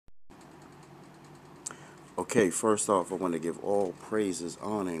Okay, first off, I want to give all praises,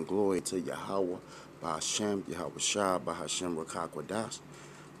 honor, and glory to Yahweh, Ba'ashem, Yahweh Shah, Ba'ashem Rakakwadash.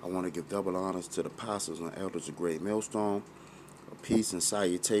 I want to give double honors to the apostles and elders of Great Millstone, a peace and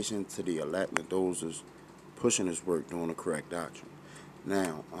salutation to the elect and those who's pushing this work doing the correct doctrine.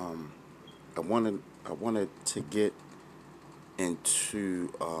 Now, I wanted to get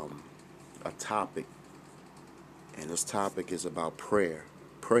into a topic, and this topic is about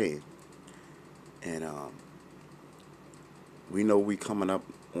praying, and we know we coming up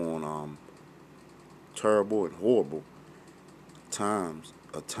on terrible and horrible times,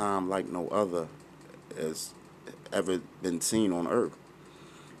 a time like no other has ever been seen on earth.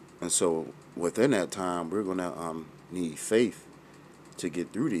 And so within that time, we're going to need faith to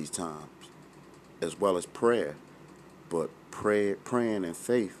get through these times, as well as prayer. But praying and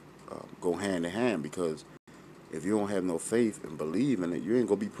faith go hand in hand, because if you don't have no faith and believe in it, you ain't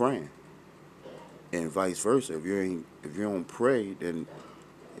gonna be praying, and vice versa. If you don't pray, then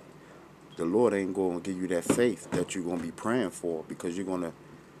the Lord ain't gonna give you that faith that you're gonna be praying for, because you're gonna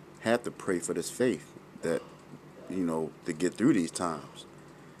have to pray for this faith that to get through these times.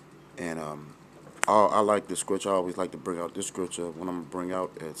 And I like the scripture. I always like to bring out this scripture when I'm gonna bring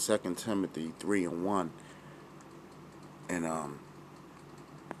out at 2 Timothy 3:1, and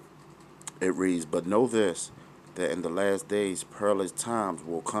it reads, "But know this, that in the last days perilous times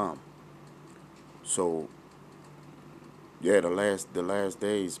will come." So yeah, the last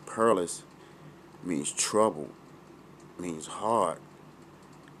days, perilous means trouble, means hard.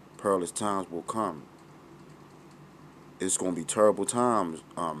 Perilous times will come. It's gonna be terrible times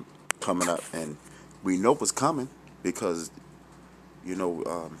coming up, and we know what's coming, because you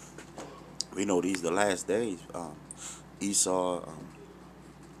know we know these the last days. Esau,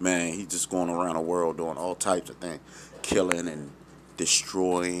 man, he's just going around the world doing all types of things, killing and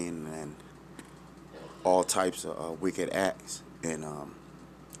destroying, and all types of wicked acts, and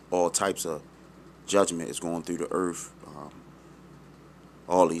all types of judgment is going through the earth.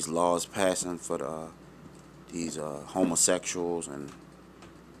 All these laws passing for these homosexuals, and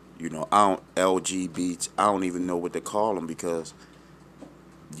I don't LGBT. I don't even know what to call them, because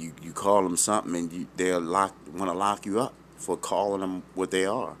you call them something, and they'll want to lock you up for calling them what they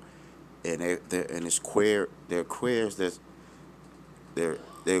are, and and it's queer. They're queers.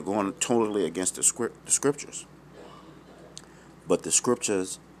 They're going totally against the scriptures. But the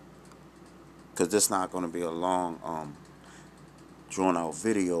scriptures, because this not going to be a long drawn out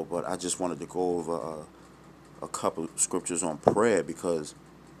video, but I just wanted to go over a couple scriptures on prayer, because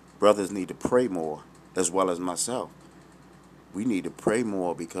brothers need to pray more, as well as myself. We need to pray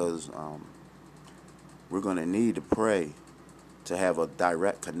more, because we're going to need to pray to have a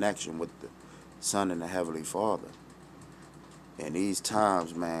direct connection with the Son and the Heavenly Father. And these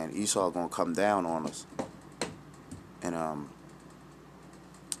times, man, Esau gonna come down on us. And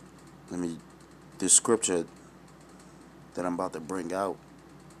let me this scripture that I'm about to bring out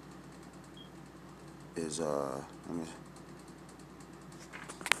is let me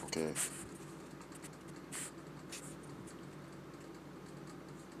okay.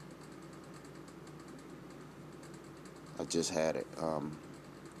 I just had it.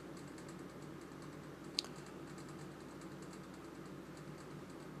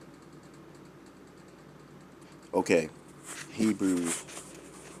 Okay, Hebrews.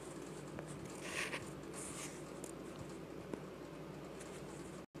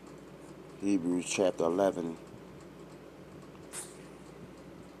 Hebrews chapter 11.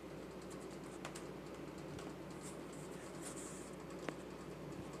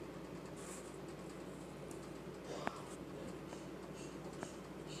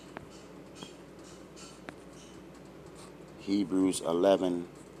 Hebrews 11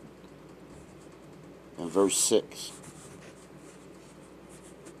 and verse 6.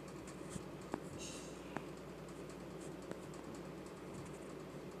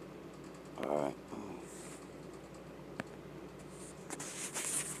 All right.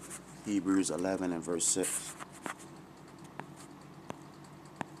 Hebrews 11 and verse 6.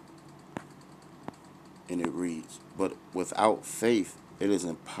 And it reads, "But without faith it is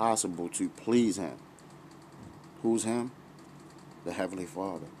impossible to please him." Who's him? The Heavenly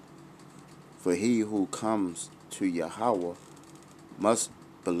Father. "For he who comes to Yahweh must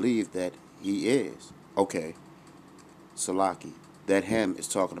believe that he is." Okay, Salaki. That him is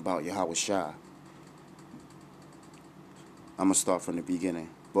talking about Yahweh Shah. I'm going to start from the beginning.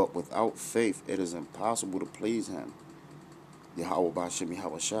 "But without faith it is impossible to please him." Yahweh Bashem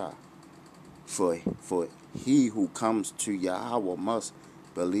Yahweh Shah. For he who comes to Yahweh must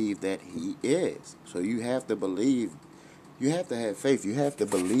believe that he is. So you have to believe. You have to have faith. You have to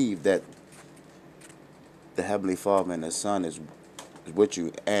believe that the Heavenly Father and the Son is with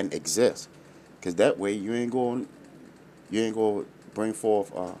you and exists. Because that way you ain't going to bring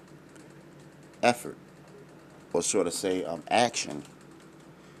forth effort, or sort of say action,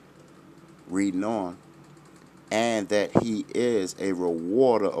 reading on, and that he is a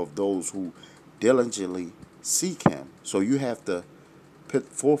rewarder of those who diligently seek him. So you have to put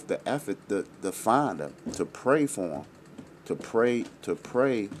forth the effort to find him, to pray for him, to pray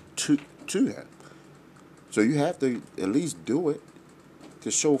to him. So you have to at least do it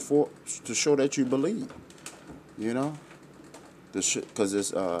to show that you believe. You know, because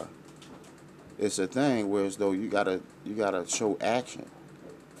it's a thing where as though you gotta show action.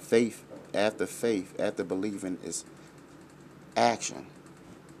 Faith after believing is action.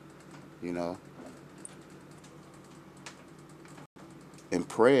 You know, and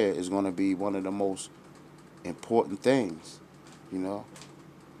prayer is going to be one of the most important things. You know,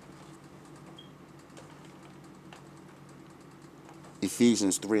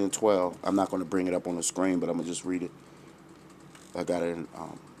 Ephesians 3:12. I'm not going to bring it up on the screen, but I'm gonna just read it. I got it in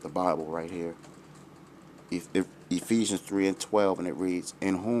the Bible right here. Ephesians 3:12, and it reads,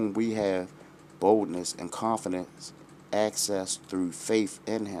 "In whom we have boldness and confidence, access through faith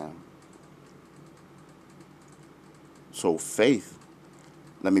in Him." So faith.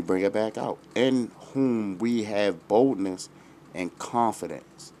 Let me bring it back out. In whom we have boldness and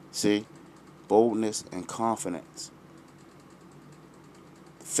confidence. See, boldness and confidence.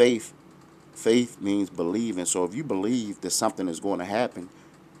 Faith. Faith means believing. So if you believe that something is going to happen,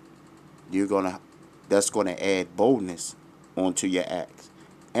 you're gonna that's going to add boldness onto your acts,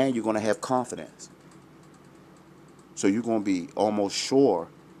 and you're going to have confidence. So you're going to be almost sure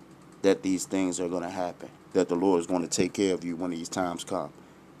that these things are going to happen, that the Lord is going to take care of you when these times come.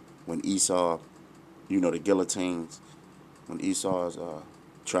 When Esau, the guillotines, when Esau is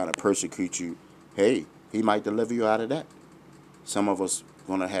trying to persecute you, hey, he might deliver you out of that. Some of us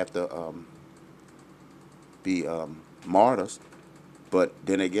going to have to be martyrs, but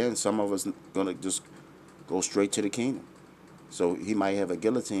then again, some of us going to just go straight to the kingdom. So he might have a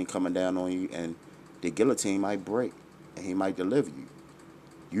guillotine coming down on you, and the guillotine might break, and he might deliver you.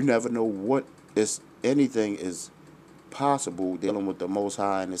 You never know what is anything is possible dealing with the Most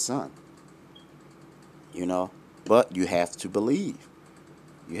High and His Son. You know, but you have to believe.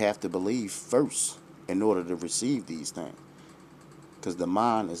 You have to believe first in order to receive these things, because the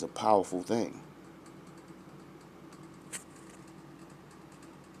mind is a powerful thing.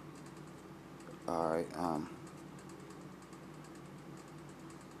 All right.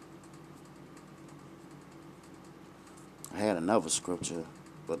 I had another scripture,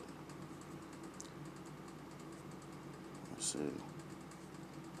 but let's see.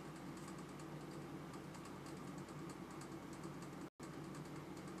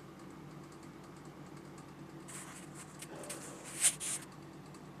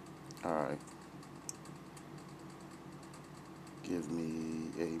 All right. Give me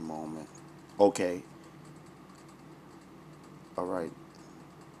a moment. Okay. All right.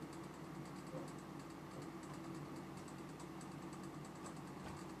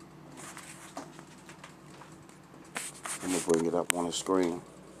 I'm gonna bring it up on the screen.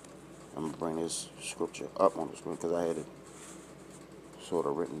 I'm gonna bring this scripture up on the screen because I had it sort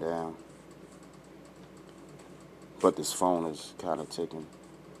of written down, but this phone is kind of taking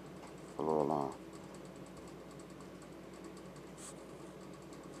a little long.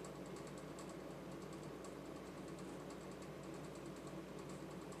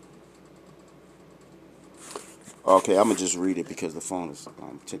 Okay, I'm gonna just read it because the phone is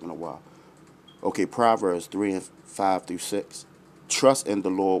taking a while. Okay, Proverbs 3:5 through 6. Trust in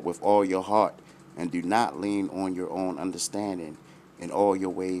the Lord with all your heart, and do not lean on your own understanding. In all your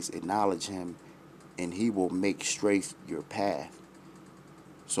ways acknowledge Him, and He will make straight your path.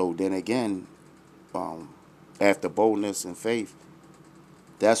 So then again, um, after boldness and faith,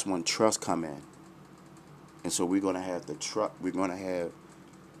 that's when trust come in, and so we're gonna have the trust. We're gonna have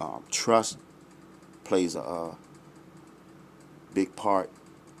trust plays a big part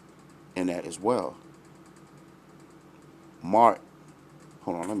in that as well. Mark,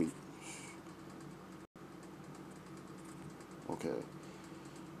 hold on, let me. Okay,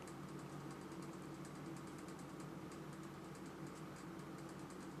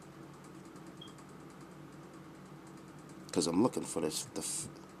 because I'm looking for this.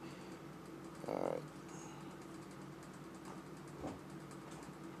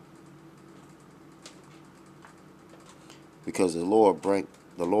 Because the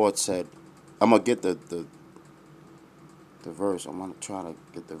Lord said, I'm gonna get the verse. I'm gonna try to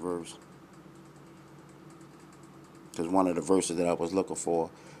get the verse because one of the verses that I was looking for,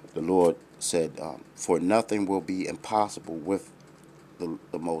 the Lord said, "For nothing will be impossible with the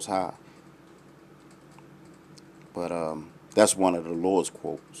Most High." But that's one of the Lord's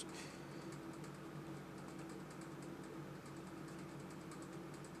quotes.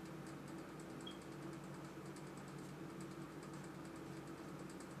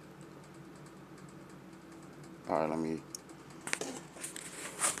 All right, let me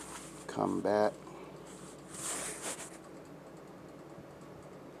come back.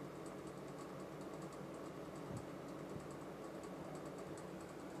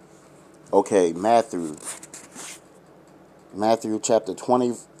 Okay, Matthew chapter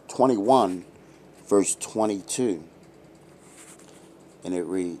 21, verse 22. And it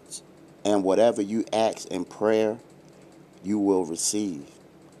reads, "And whatever you ask in prayer, you will receive,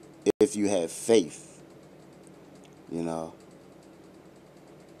 if you have faith." You know,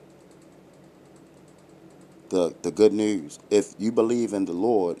 the good news. If you believe in the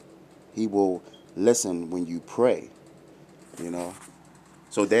Lord, He will listen when you pray. You know,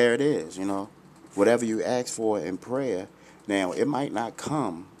 so there it is. You know, whatever you ask for in prayer. Now, it might not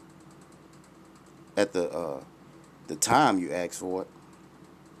come at the time you ask for it,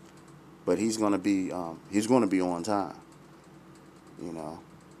 but He's gonna be on time. You know,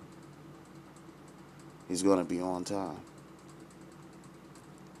 He's gonna be on time.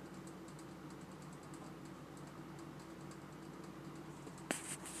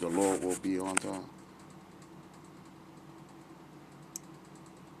 The Lord will be on time.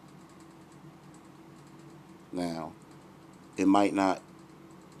 Now, it might not,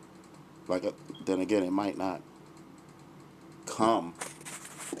 like, then again, it might not come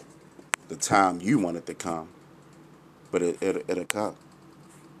the time you want it to come, but it'll come,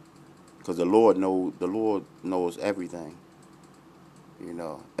 because the Lord knows everything. You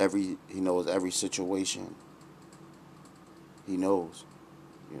know, He knows every situation. He knows.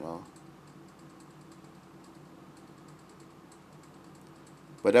 You know,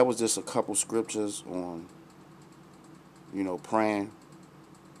 but that was just a couple scriptures on, praying.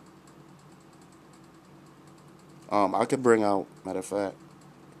 I could bring out, matter of fact.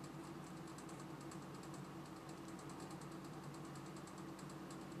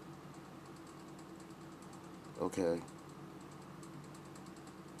 Okay.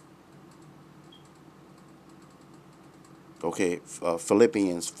 Okay,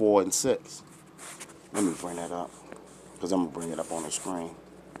 Philippians 4 and 6. Let me bring that up, because I'm going to bring it up on the screen.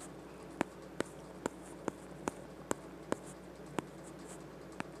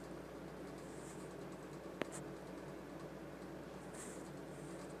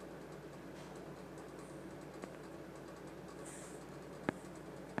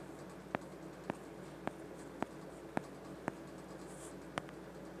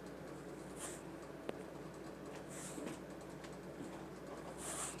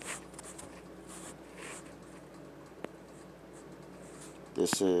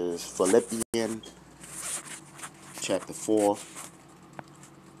 This is Philippians chapter 4,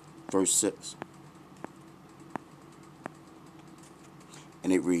 verse 6.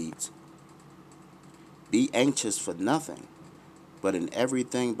 And it reads, "Be anxious for nothing, but in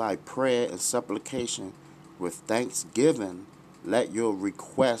everything by prayer and supplication with thanksgiving, let your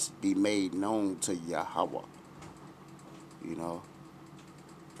requests be made known to Yahweh." You know?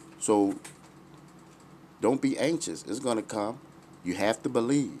 So don't be anxious. It's going to come. You have to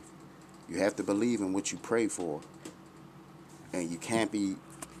believe. You have to believe in what you pray for. And you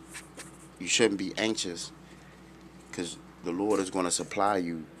shouldn't be anxious, because the Lord is going to supply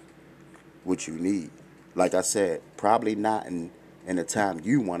you what you need. Like I said, probably not in the time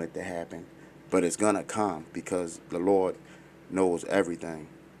you want it to happen, but it's gonna come, because the Lord knows everything,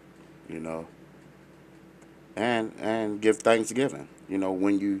 you know. And give thanksgiving,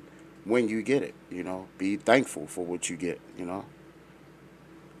 when you get it, Be thankful for what you get,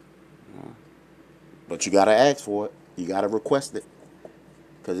 But you gotta ask for it. You gotta request it,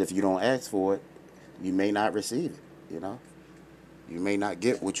 because if you don't ask for it, you may not receive it, You may not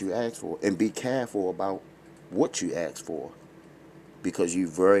get what you ask for, and be careful about what you ask for, because you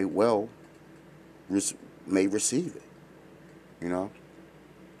very well may receive it, you know.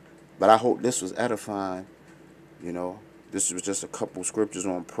 But I hope this was edifying, you know. This was just a couple scriptures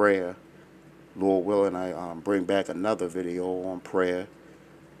on prayer. Lord willing, I bring back another video on prayer,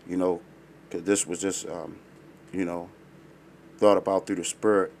 you know, because this was just, you know, thought about through the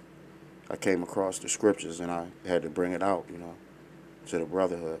Spirit. I came across the scriptures and I had to bring it out, to the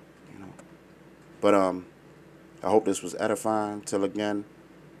brotherhood, you know. But I hope this was edifying. Till again,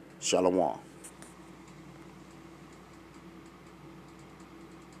 Shalom.